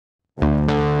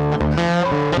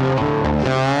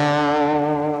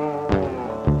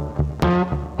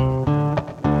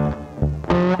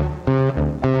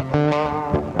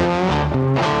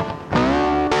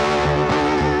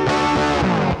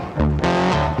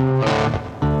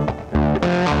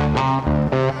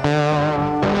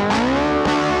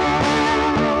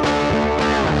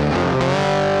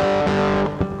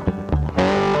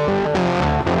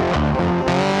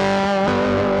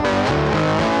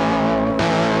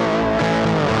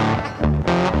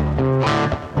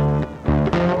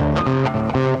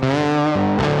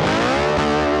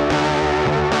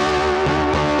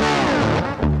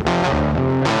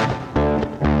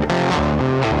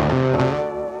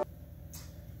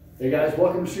Hey guys,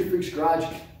 welcome to Street Freaks Garage.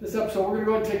 This episode we're going to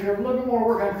go ahead and take care of a little bit more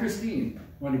work on Christine.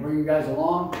 I'm going to bring you guys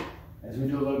along as we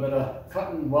do a little bit of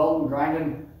cutting, welding,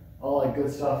 grinding, all that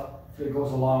good stuff that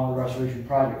goes along with the restoration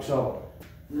project. So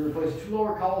we replaced 2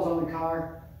 lower cowls on the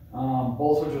car,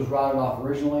 both which was rotted off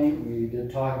originally. We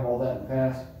did talk about that in the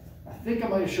past. I think I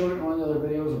might have showed it in one of the other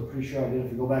videos. I'm pretty sure I did.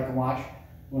 If you go back and watch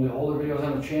one of the older videos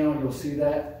on the channel, you'll see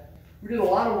that. We did a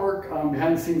lot of work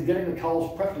behind the scenes getting the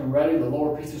cowls prepped and ready, the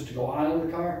lower pieces to go onto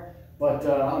the car. But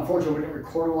unfortunately, we didn't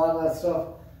record a lot of that stuff.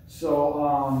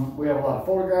 So we have a lot of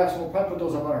photographs, and we'll probably put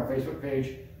those up on our Facebook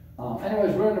page.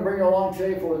 Anyways, we're going to bring you along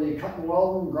today for the cutting,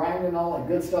 welding, grinding, all that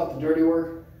good stuff, the dirty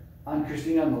work on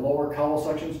Christine on the lower cowl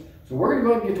sections. So we're going to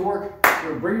go ahead and get to work. We're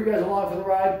going to bring you guys along for the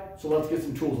ride. So let's get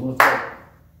some tools and let's go.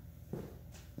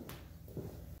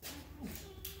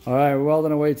 All right, we're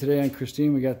welding away today on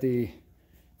Christine. We got the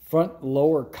front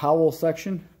lower cowl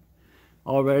section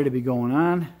all ready to be going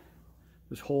on.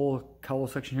 This whole cowl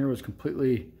section here was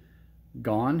completely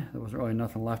gone. There wasn't really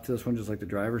nothing left to this one, just like the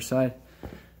driver's side.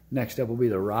 Next up will be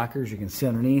the rockers. You can see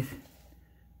underneath.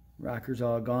 Rockers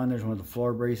all gone. There's one of the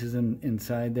floor braces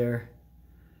inside there.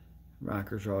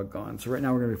 Rockers are all gone. So right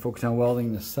now we're going to be focused on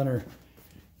welding the center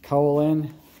cowl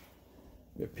in.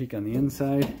 Get a peek on the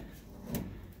inside.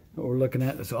 What we're looking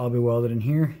at, this will all be welded in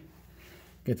here.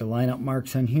 Get the lineup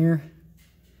marks on here.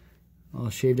 All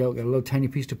shaved out. Got a little tiny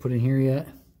piece to put in here yet.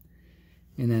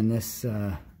 And then this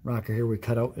rocker here we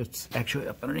cut out, it's actually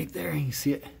up underneath there. You can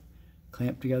see it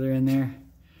clamped together in there. And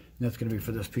that's going to be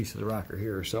for this piece of the rocker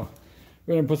here. So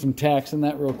we're going to put some tacks in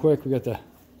that real quick. We got the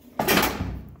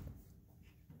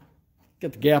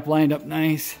gap lined up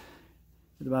nice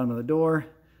at the bottom of the door.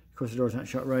 Of course the door's not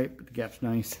shut right, but the gap's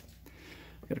nice.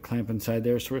 Got a clamp inside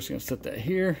there, so we're just going to set that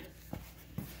here.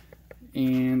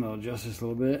 And I'll adjust this a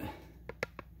little bit.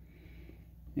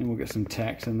 And we'll get some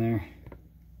tacks in there.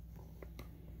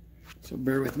 So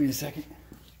bear with me a second.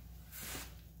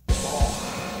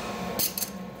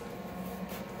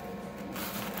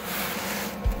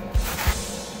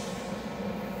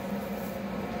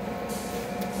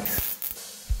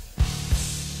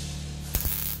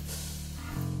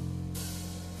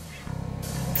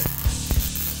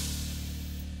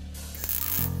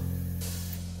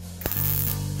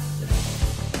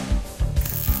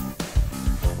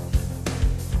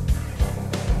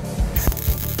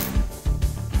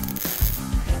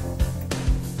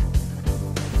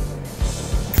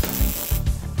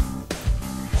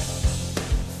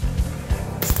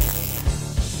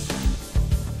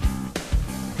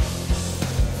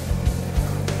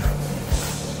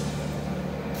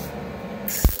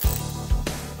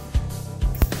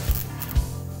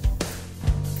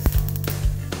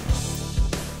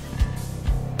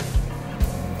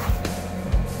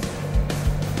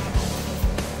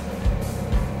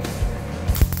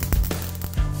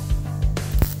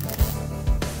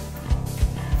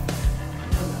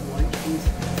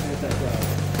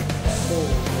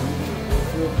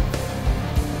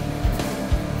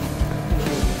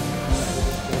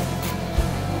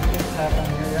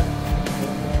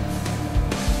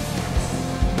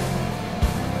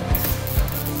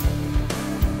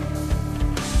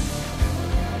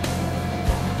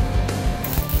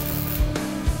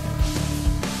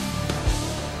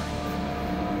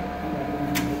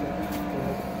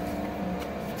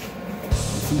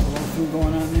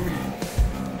 Going on there.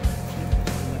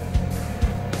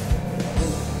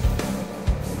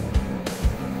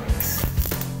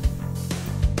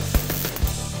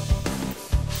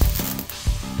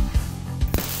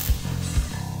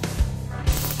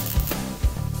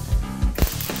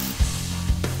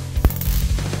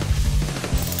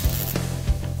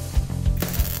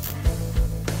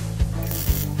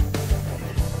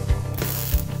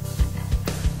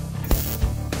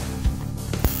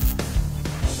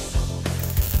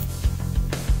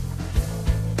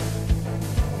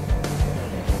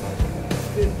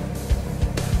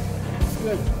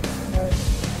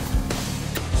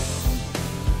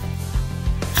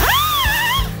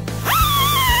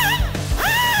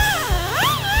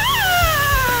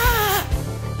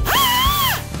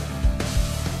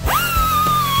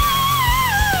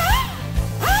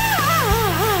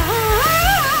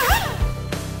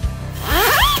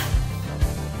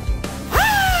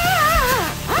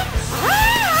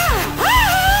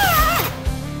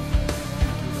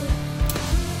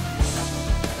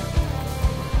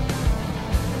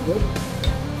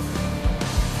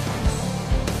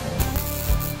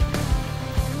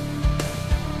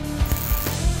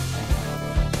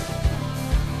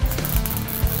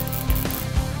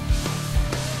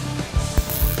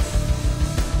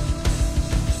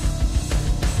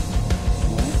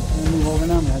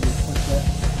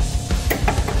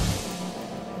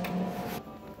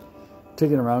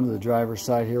 Taking it around to the driver's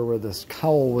side here where this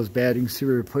cowl was bad. You can see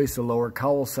we replaced the lower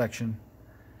cowl section.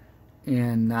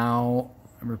 And now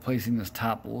I'm replacing this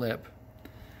top lip.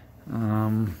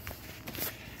 I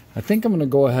think I'm going to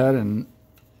go ahead and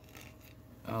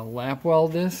lap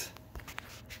weld this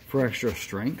for extra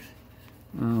strength.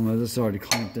 This is already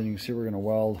clamped in. You can see we're going to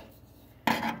weld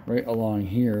right along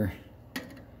here.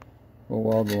 We'll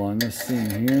weld along this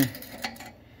seam here.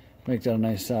 Make that a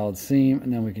nice solid seam,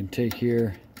 and then we can take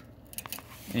here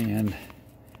and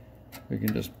we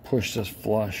can just push this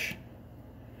flush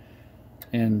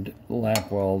and lap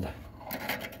weld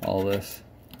all this,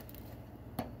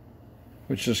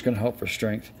 which is just going to help for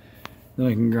strength. Then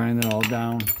I can grind that all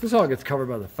down. This all gets covered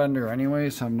by the fender anyway,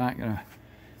 so I'm not going to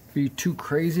be too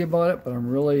crazy about it, but I'm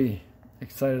really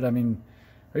excited. I mean,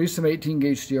 I used some 18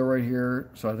 gauge steel right here,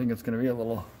 so I think it's going to be a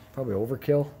little probably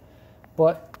overkill,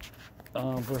 but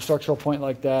for a structural point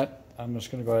like that, I'm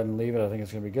just going to go ahead and leave it. I think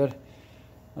it's going to be good.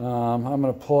 I'm going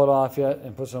to pull it off yet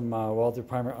and put some weld-through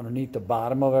primer underneath the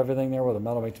bottom of everything there where the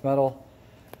metal meets metal,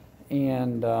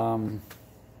 and then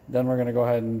we're going to go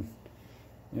ahead and,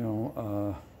 you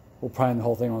know, we'll prime the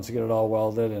whole thing once we get it all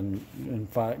welded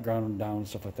and ground down and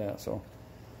stuff like that. So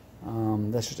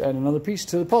let's just add another piece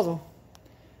to the puzzle,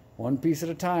 one piece at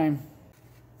a time.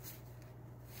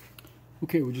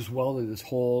 Okay, we just welded this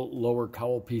whole lower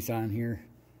cowl piece on here,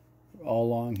 all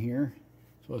along here.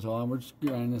 So it's all, we're just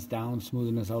grinding this down,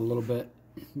 smoothing this out a little bit,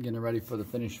 getting it ready for the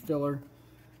finished filler,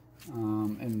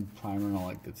 and primer and all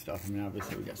that good stuff. I mean,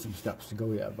 obviously we got some steps to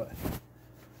go yet, but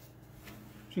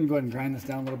just gonna go ahead and grind this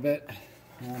down a little bit.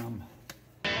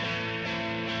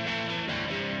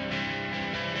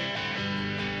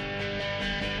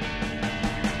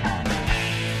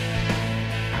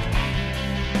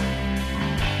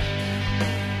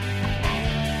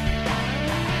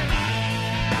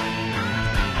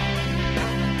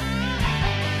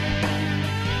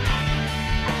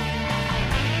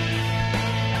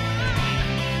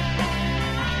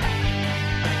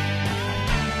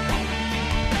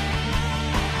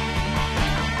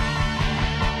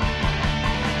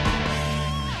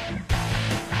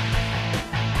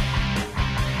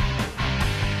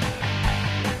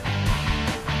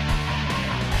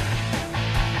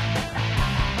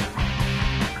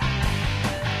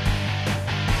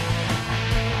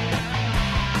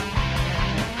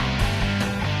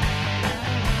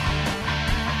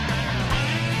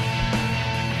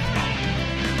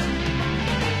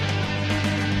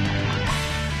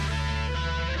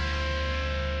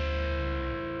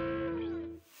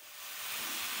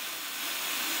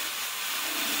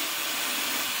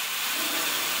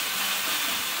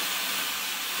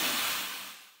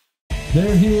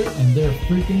 They're here and they're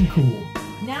freaking cool.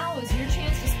 Now is your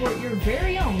chance to sport your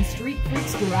very own Street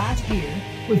Freaks Garage gear.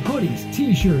 With hoodies,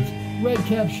 t-shirts, red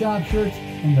cap shop shirts,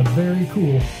 and the very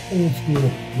cool old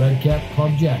school red cap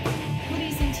club jacket.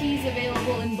 Hoodies and tees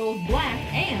available in both black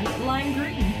and lime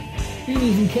green.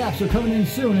 Beanies and caps are coming in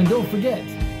soon, and don't forget,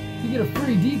 you get a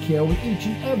free decal with each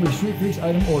and every Street Freaks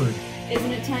item ordered.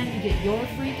 Isn't it time to get your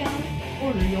freak on?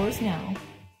 Order yours now.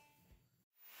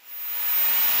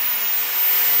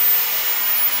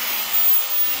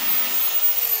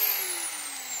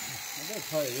 I gotta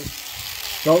tell you,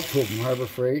 this belt tool from Harbor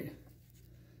Freight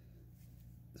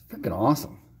is freaking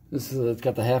awesome. This is, it's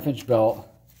got the 1/2-inch belt,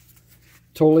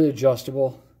 totally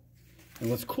adjustable. And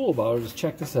what's cool about it is,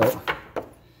 check this out. I'm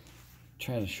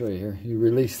trying to show you here. You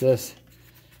release this,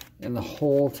 and the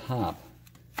whole top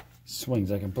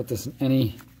swings. I can put this in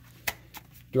any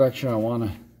direction I want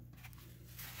to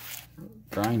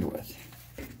grind with.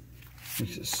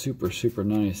 Makes it super, super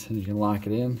nice. And you can lock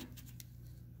it in.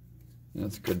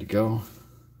 That's good to go.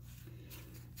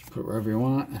 Put it wherever you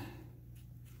want. Like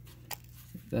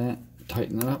that,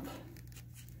 tighten it up.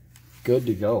 Good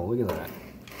to go. Look at that.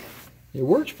 It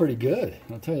works pretty good.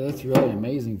 I'll tell you, that's really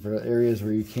amazing for areas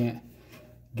where you can't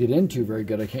get into very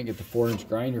good. I can't get the 4-inch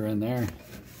grinder in there.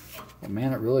 But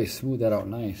man, it really smoothed that out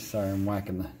nice. Sorry, I'm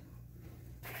whacking the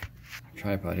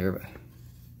tripod here, but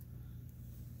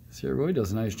see, it really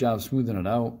does a nice job smoothing it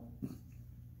out.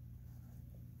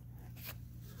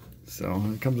 So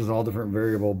it comes with all different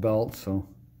variable belts, so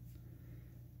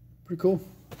pretty cool.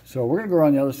 So we're gonna go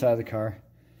around the other side of the car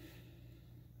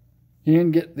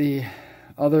and get the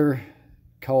other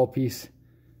cowl piece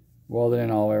welded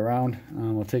in all the way around.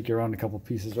 We'll take you around a couple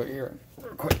pieces right here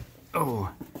real quick.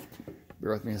 Oh,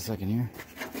 bear with me a second here.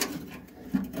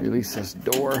 Release this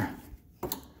door.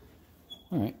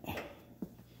 All right,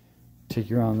 take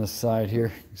you around this side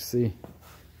here. You see,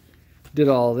 did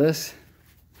all this.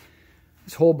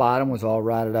 This whole bottom was all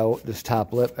rotted out. This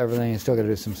top lip, everything. I still got to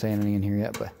do some sanding in here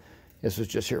yet, but this was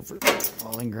just here for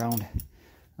welding ground.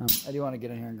 I do want to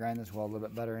get in here and grind this weld a little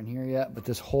bit better in here yet, but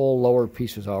this whole lower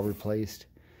piece was all replaced.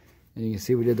 And you can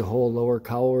see we did the whole lower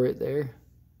cowl right there.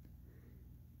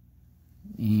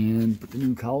 And put the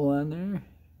new cowl on there.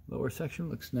 Lower section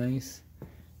looks nice.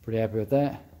 Pretty happy with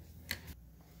that.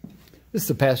 This is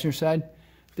the passenger side.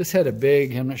 This had a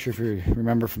big, I'm not sure if you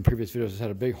remember from previous videos, this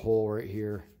had a big hole right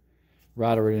here.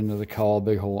 Rotted right into the cowl,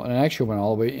 big hole. And it actually went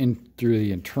all the way in through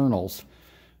the internals.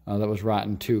 That was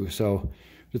rotten too. So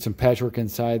did some patchwork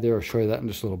inside there. I'll show you that in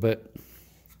just a little bit.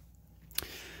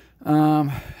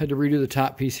 Had to redo the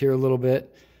top piece here a little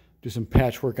bit. Do some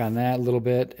patchwork on that a little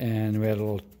bit. And we had a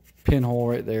little pinhole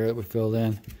right there that we filled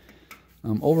in.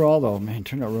 Overall though, man, it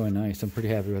turned out really nice. I'm pretty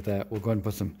happy with that. We'll go ahead and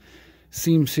put some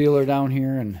seam sealer down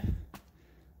here and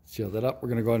seal that up. We're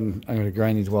going to go ahead and I'm going to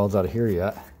grind these welds out of here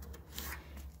yet.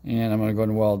 And I'm going to go ahead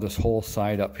and weld this whole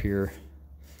side up here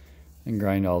and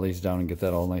grind all these down and get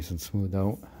that all nice and smooth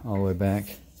out all the way back.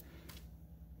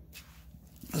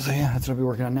 So yeah, that's what I'll be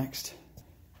working on next.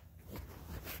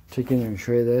 Take in there and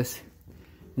show you this.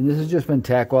 And this has just been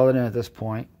tack welded in at this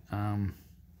point.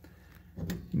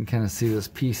 You can kind of see this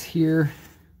piece here.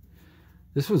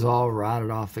 This was all rotted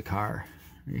off the car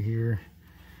right here.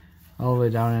 All the way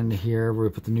down into here where we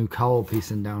put the new cowl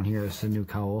piece in down here. It's the new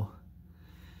cowl.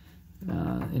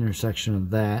 Intersection of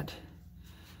that.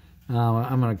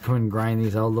 I'm going to go ahead and grind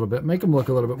these out a little bit, make them look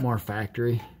a little bit more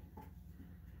factory,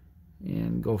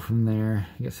 and go from there.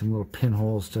 Get some little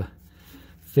pinholes to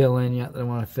fill in yet that I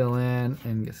want to fill in,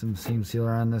 and get some seam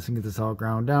sealer on this and get this all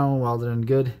ground down, welded in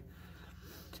good.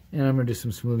 And I'm going to do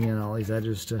some smoothing on all these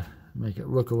edges to make it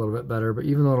look a little bit better, but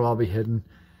even though it'll all be hidden,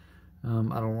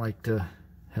 I don't like to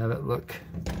have it look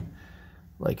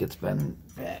like it's been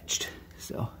patched.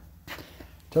 So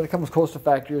try to come as close to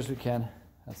factory as we can.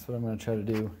 That's what I'm going to try to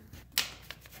do.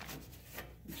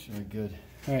 Make sure we're good.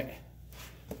 All right,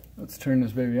 let's turn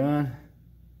this baby on.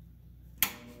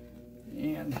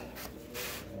 And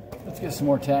let's get some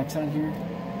more tacks on here.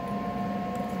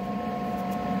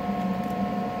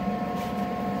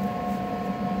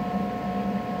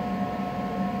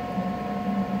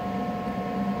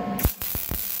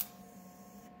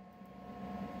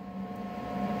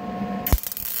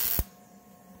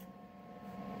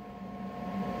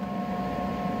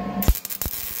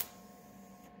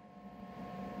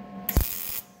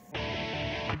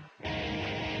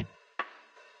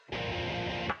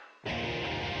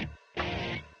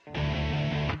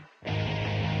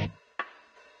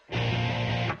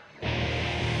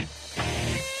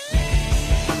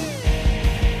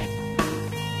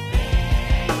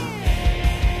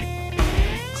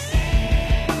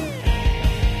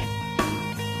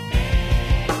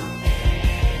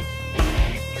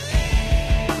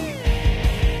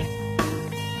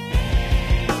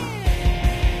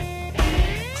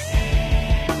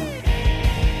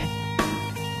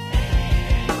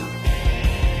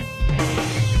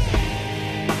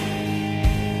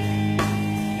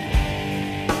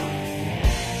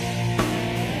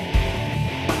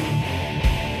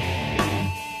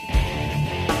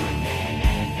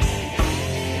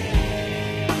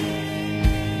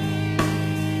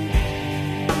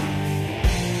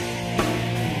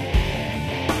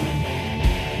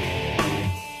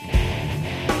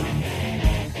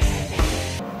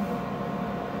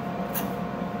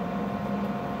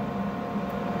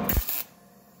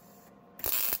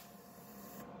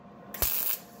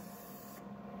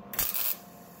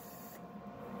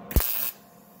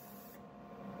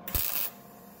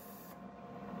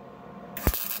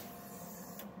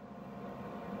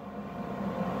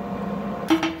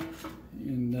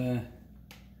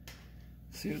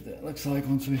 See what that looks like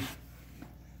once we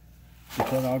get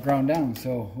that all ground down.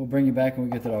 So we'll bring you back when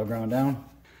we get that all ground down.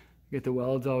 Get the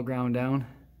welds all ground down.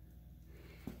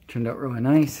 Turned out really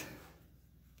nice.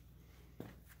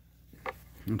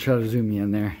 I'll try to zoom you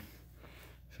in there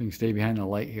so you can stay behind the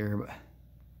light here, but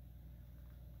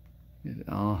get it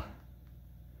all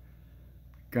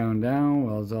ground down.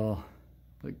 Welds all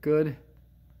look good.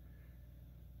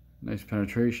 Nice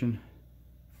penetration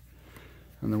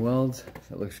on the welds.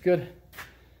 That looks good.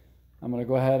 I'm going to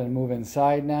go ahead and move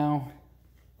inside now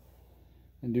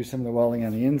and do some of the welding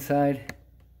on the inside.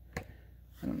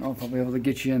 I don't know if I'll be able to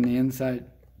get you in the inside,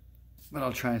 but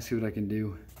I'll try and see what I can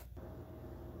do.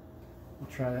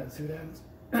 I'll try that and see what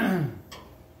happens.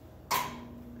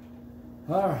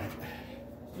 All right,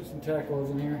 let's do some tack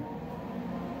welds in here.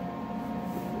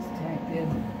 Get this tacked in.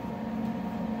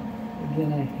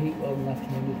 Again, I hate welding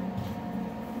left-handed.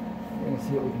 We're going to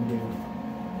see what we can do.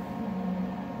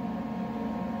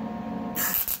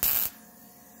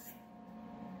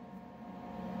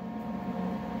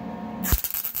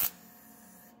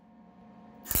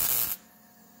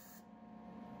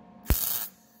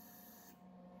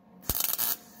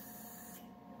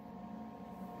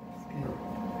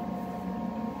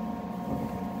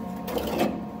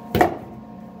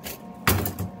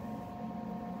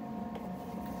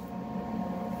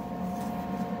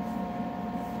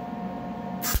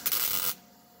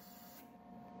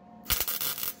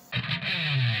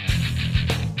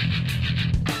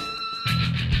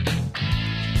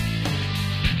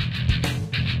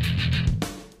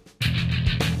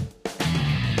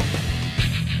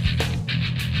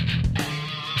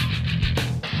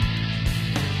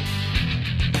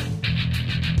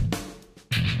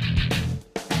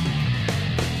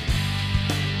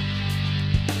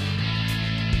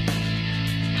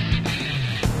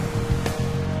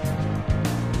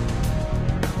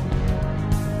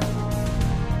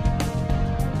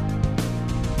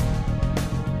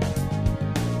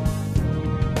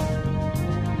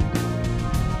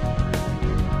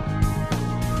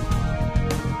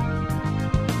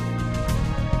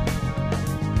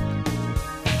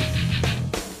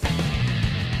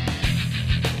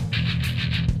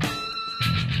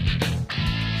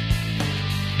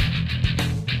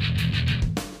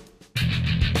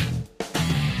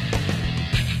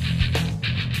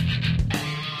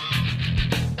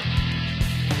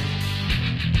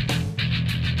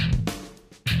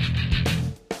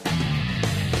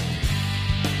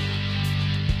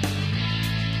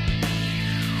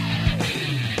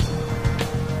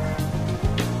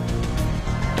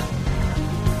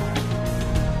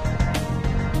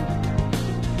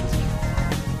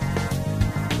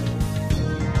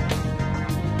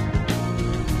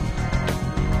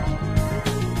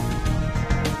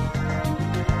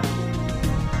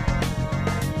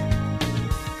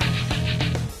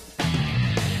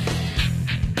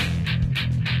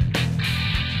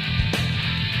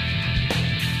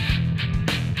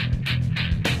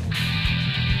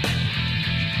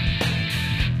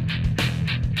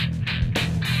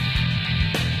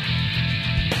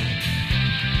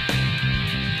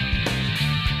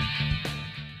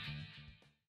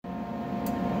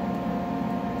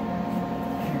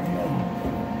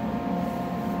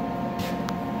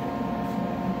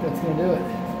 gonna do it.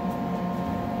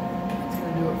 That's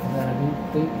gonna do it for that, I do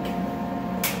think.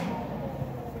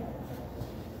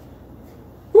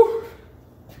 Whew!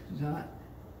 It's hot.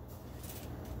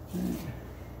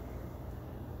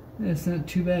 That's not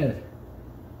too bad.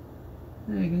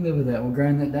 I can live with that. We'll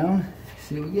grind that down,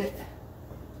 see what we get.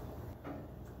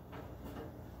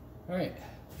 Alright.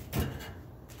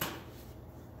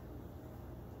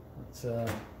 Let's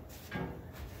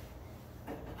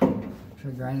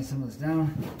try grinding some of this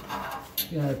down.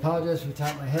 Yeah, I apologize for the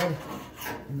top of my head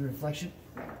and the reflection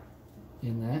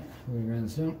in that. We're gonna grind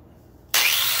this down.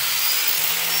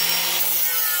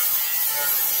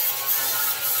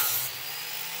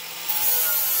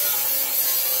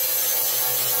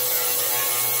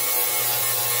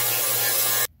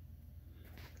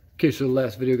 Okay, so the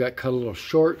last video got cut a little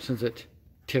short since it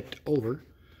tipped over.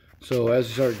 So as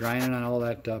we started grinding on all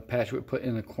that patch we put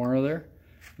in the corner there,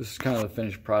 this is kind of the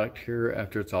finished product here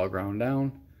after it's all ground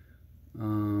down.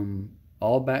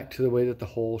 All back to the way that the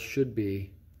hole should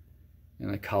be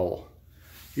in the cowl.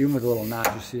 Even with a little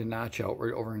notch, you see a notch out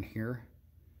right over in here.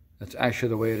 That's actually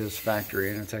the way it is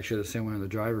factory, and it's actually the same way on the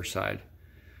driver's side.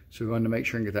 So we wanted to make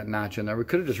sure and get that notch in there. We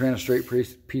could have just ran a straight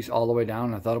piece all the way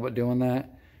down. I thought about doing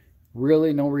that.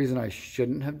 Really, no reason I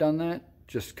shouldn't have done that.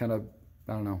 Just kind of,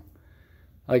 I don't know.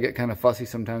 I get kind of fussy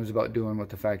sometimes about doing what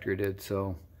the factory did,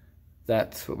 so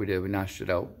that's what we did. We notched it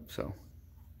out, so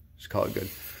just call it good.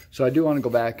 So I do want to go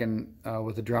back and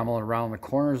with the Dremel around the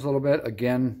corners a little bit.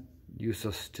 Again,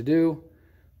 useless to do,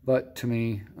 but to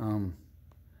me,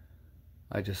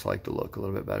 I just like the look a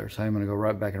little bit better. So I'm going to go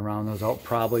right back and round those out,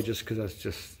 probably just because that's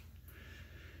just,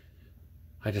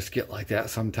 I just get like that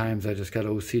sometimes. I just got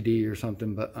OCD or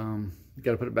something, but you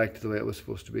got to put it back to the way it was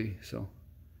supposed to be. So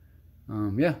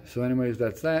yeah, so anyways,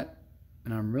 that's that.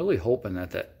 And I'm really hoping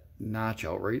that that notch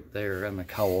out right there on the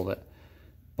cowl, that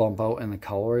bump out in the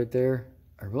cowl right there,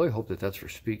 I really hope that that's for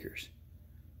speakers,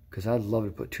 because I'd love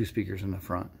to put 2 speakers in the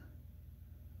front.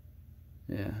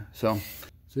 Yeah, so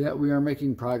yeah, we are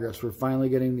making progress. We're finally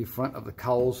getting the front of the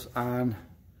cowls on,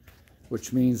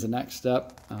 which means the next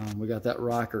step, we got that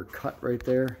rocker cut right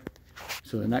there.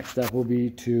 So the next step will be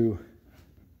to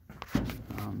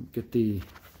get the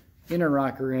inner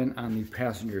rocker in on the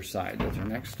passenger side. That's our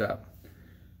next step.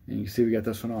 And you can see we got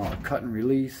this one all cut and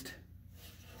released.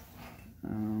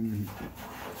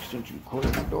 Extension cord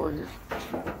at the door here.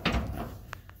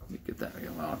 Let me get that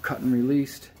all cut and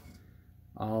released.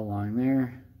 All along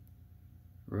there.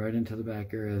 Right into the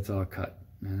back area, that's all cut.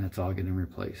 And that's all getting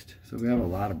replaced. So we have a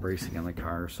lot of bracing on the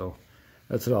car. So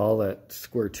that's all that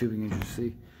square tubing, as you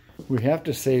see. We have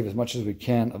to save as much as we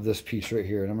can of this piece right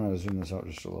here. And I'm going to zoom this out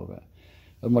just a little bit.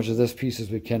 As much of this piece as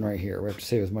we can right here. We have to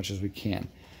save as much as we can.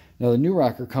 Now the new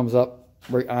rocker comes up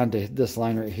right onto this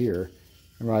line right here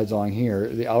and rides along here,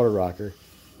 the outer rocker.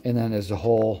 And then there's the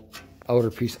whole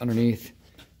outer piece underneath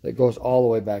that goes all the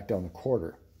way back down the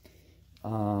quarter.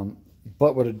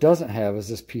 But what it doesn't have is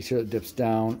this piece here that dips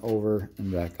down, over,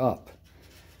 and back up.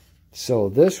 So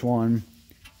this one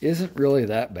isn't really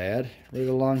that bad right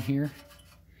along here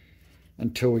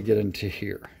until we get into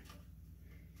here.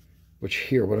 Which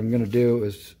here, what I'm going to do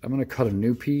is I'm going to cut a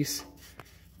new piece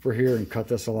for here and cut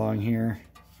this along here.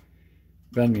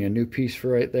 Bend me a new piece for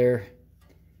right there.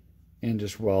 And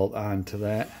just weld onto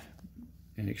that.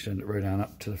 And extend it right on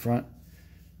up to the front.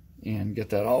 And get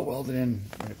that all welded in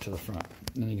right to the front.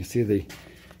 And you can see the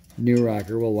new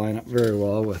rocker will line up very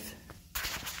well with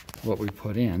what we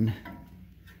put in.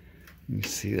 You can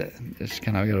see that it's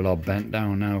kind of got it all bent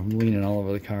down now. I'm leaning all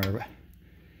over the car, but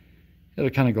it'll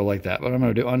kind of go like that. But I'm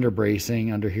going to do under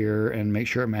bracing under here and make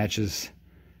sure it matches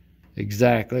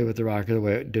exactly with the rocker the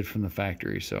way it did from the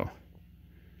factory. So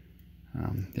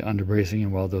the under bracing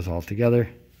and weld those all together.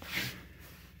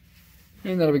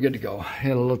 And that'll be good to go. I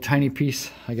got a little tiny piece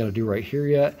I got to do right here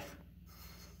yet.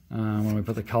 When we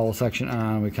put the cowl section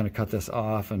on, we kind of cut this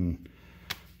off and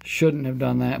shouldn't have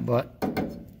done that, but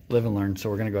live and learn. So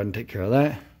we're going to go ahead and take care of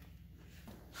that.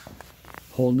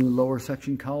 Whole new lower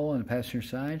section cowl on the passenger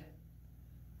side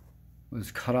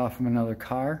was cut off from another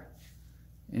car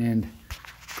and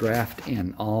grafted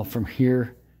in. All from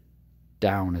here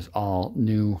down is all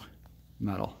new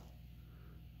metal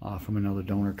from another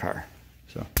donor car.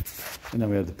 So, and then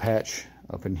we have the patch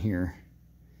up in here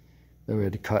that we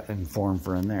had to cut and form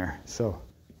for in there. So,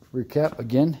 recap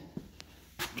again,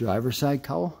 driver's side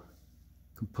cowl,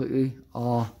 completely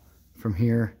all from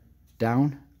here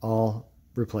down, all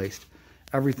replaced.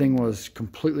 Everything was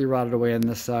completely rotted away on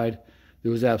this side.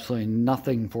 There was absolutely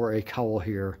nothing for a cowl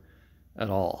here at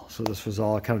all. So this was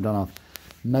all kind of done off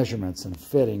measurements and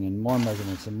fitting and more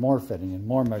measurements and more fitting and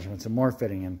more measurements and more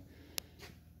fitting. And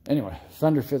anyway,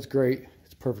 fender fits great.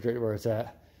 Perfect right where it's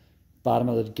at. Bottom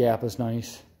of the gap is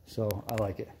nice, so I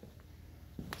like it.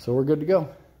 So we're good to go.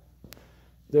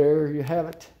 There you have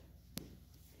it.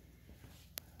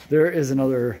 There is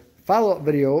another follow-up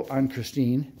video on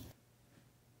Christine.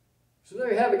 So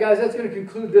there you have it, guys. That's going to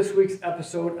conclude this week's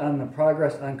episode on the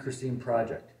progress on Christine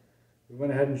project. We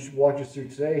went ahead and walked you through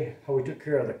today how we took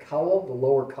care of the cowl, the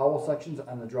lower cowl sections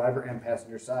on the driver and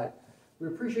passenger side. We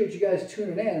appreciate you guys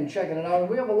tuning in and checking it out. And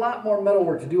we have a lot more metal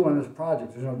work to do on this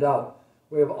project, there's no doubt.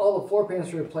 We have all the floor pans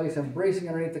to replace and bracing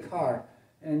underneath the car.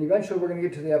 And eventually we're going to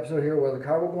get to the episode here where the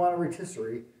car will go on a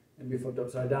rotisserie and be flipped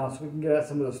upside down so we can get at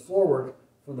some of this floor work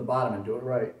from the bottom and do it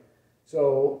right.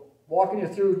 So walking you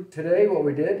through today what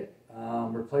we did,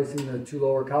 replacing the 2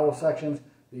 lower cowl sections,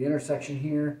 the intersection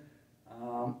here.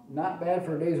 Not bad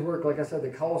for a day's work. Like I said, the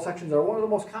cowl sections are one of the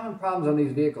most common problems on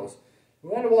these vehicles. We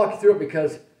wanted to walk you through it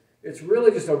because it's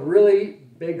really just a really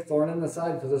big thorn in the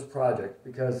side for this project,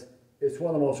 because it's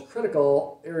one of the most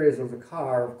critical areas of the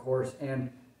car, of course,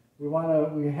 and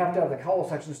we have to have the cowl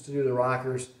sections to do the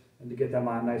rockers and to get them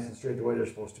on nice and straight the way they're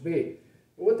supposed to be.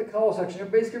 But with the cowl section,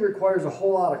 it basically requires a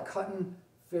whole lot of cutting,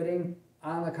 fitting,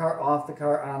 on the car, off the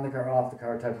car, on the car, off the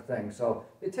car type of thing. So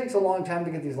it takes a long time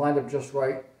to get these lined up just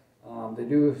right. They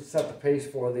do set the pace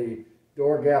for the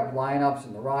door gap lineups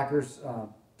and the rockers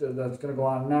that's going to go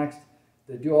on next.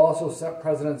 They do also set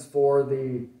precedents for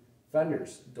the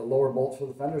fenders, the lower bolts for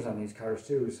the fenders on these cars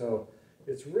too. So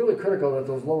it's really critical that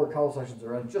those lower cowl sections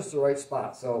are in just the right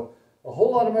spot. So a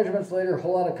whole lot of measurements later, a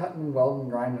whole lot of cutting and welding and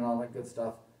grinding and all that good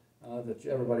stuff that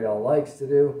everybody all likes to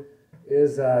do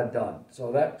is done.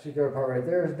 So that particular part right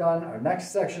there is done. Our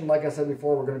next section, like I said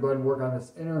before, we're going to go ahead and work on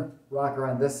this inner rocker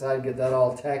on this side, get that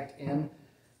all tacked in.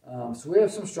 So we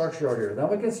have some structure out here. Then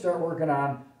we can start working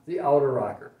on the outer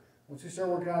rocker. Once we start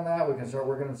working on that, we can start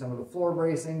working on some of the floor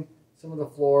bracing, some of the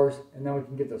floors, and then we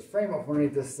can get this frame up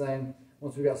underneath this thing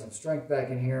once we got some strength back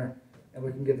in here, and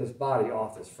we can get this body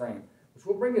off this frame, which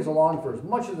will bring us along for as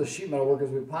much of the sheet metal work as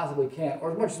we possibly can,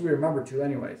 or as much as we remember to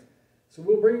anyways. So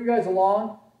we'll bring you guys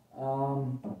along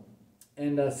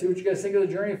and see what you guys think of the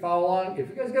journey. Follow along. If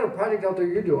you guys got a project out there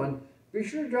you're doing, be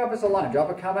sure to drop us a line. Drop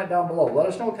a comment down below. Let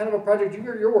us know what kind of a project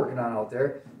you're working on out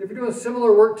there. If you're doing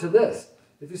similar work to this,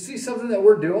 if you see something that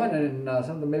we're doing and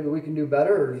something maybe we can do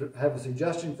better, or have a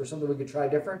suggestion for something we could try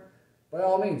different, by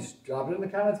all means, drop it in the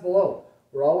comments below.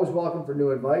 We're always welcome for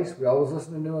new advice. We always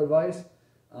listen to new advice.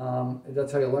 And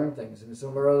that's how you learn things. And in some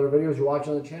of our other videos you watch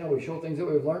on the channel, we show things that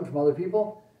we've learned from other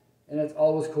people. And it's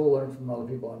always cool to learn from other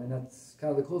people. I mean, that's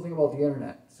kind of the cool thing about the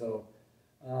internet. So,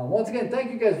 once again,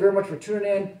 thank you guys very much for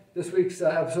tuning in. This week's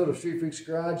episode of Street Freaks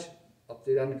Garage,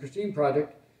 update on the Christine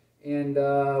project. And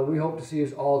we hope to see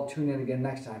us all tune in again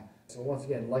next time. So once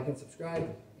again, like and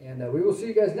subscribe. And we will see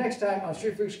you guys next time on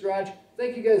Street Freaks Garage.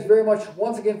 Thank you guys very much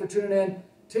once again for tuning in.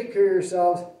 Take care of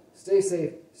yourselves. Stay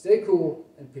safe. Stay cool.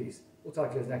 And peace. We'll talk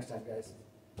to you guys next time, guys.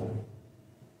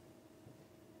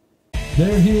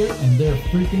 They're here and they're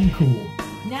freaking cool.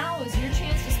 Now is your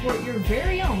chance to sport your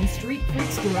very own Street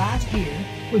Freaks Garage gear.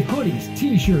 With hoodies,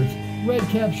 t-shirts, red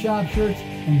cap shop shirts,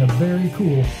 and the very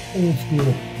cool old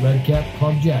school red cap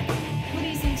club jacket.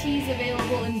 Hoodies and tees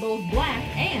available in both black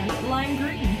and lime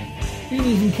green.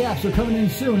 Beanies and caps are coming in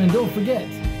soon, and don't forget,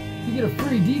 you get a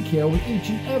free decal with each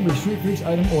and every Street Freaks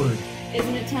item ordered.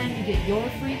 Isn't it time to get your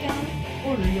freak on?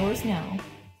 Order yours now.